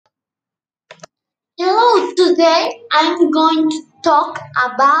Today I'm going to talk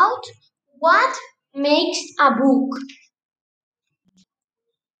about what makes a book.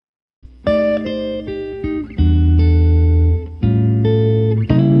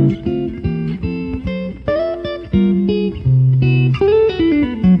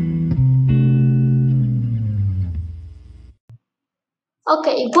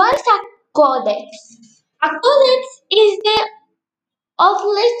 Okay, what is a codex? A codex is the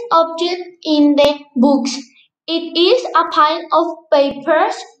oldest object in the books. It is a pile of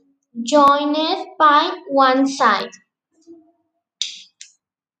papers joined by one side.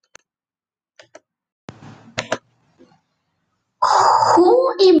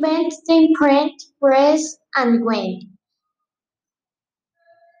 Who invented the print press and when?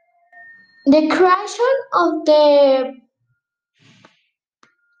 The creation of the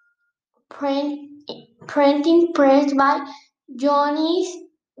print, printing press by Johannes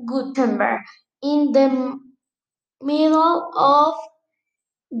Gutenberg in the middle of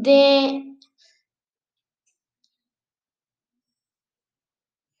the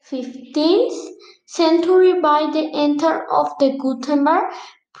 15th century. By the enter of the Gutenberg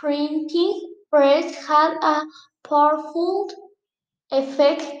printing press had a powerful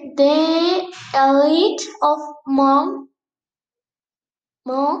effect. The elite of monk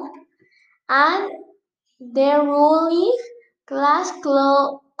and the ruling class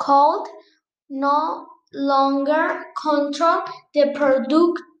could no longer control the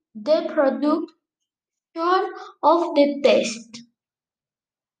production of the text.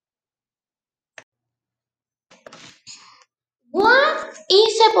 What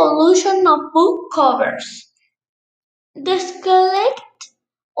is evolution of book covers? The skeleton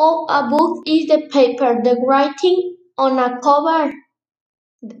of a book is the paper, the writing on a cover.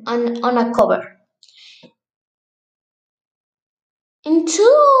 On a cover. In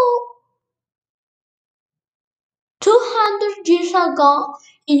 200 years ago,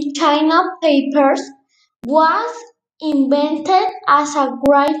 in China, papers was invented as a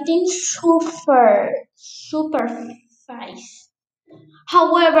writing superfice.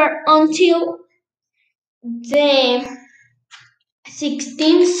 However, until the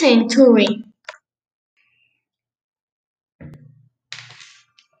 16th century,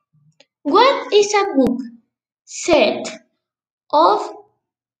 what is a book? Set of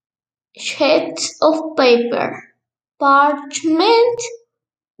sheets of paper, parchment,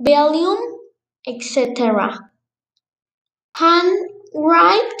 vellum, etc.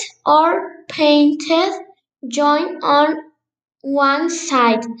 Handwritten or painted, joined on one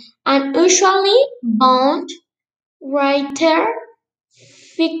side, and usually bound. Writer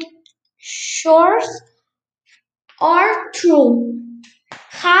pictures or true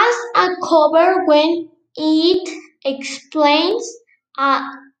has a cover when it explains a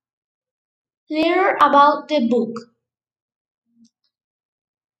little about the book.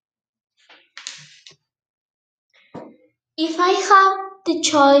 If I have the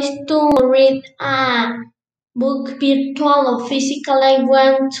choice to read a book virtual or physical, I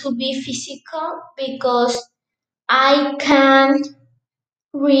want to be physical because I can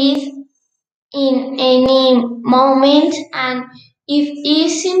read in any moment, and if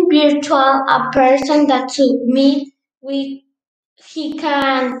it's in virtual a person that to meet with, he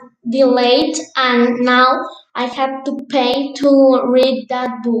can delete, and now I have to pay to read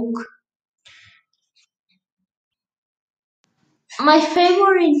that book. My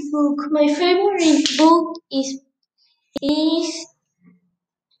favorite book is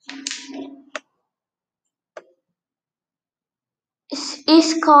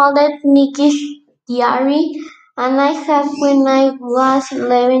is called Nikki's Diary, and I have when I was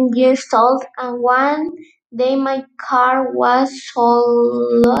 11 years old, and one day my car was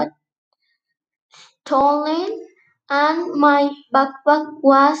stolen, and my backpack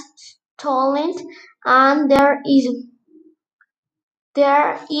was stolen, and there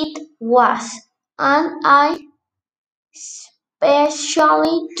it was, and I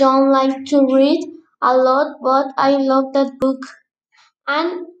especially don't like to read a lot, but I love that book,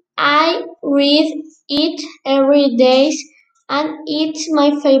 and I read it every day, and it's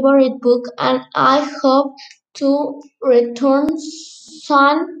my favorite book, and I hope to return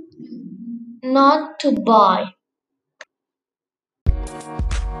soon, not to buy.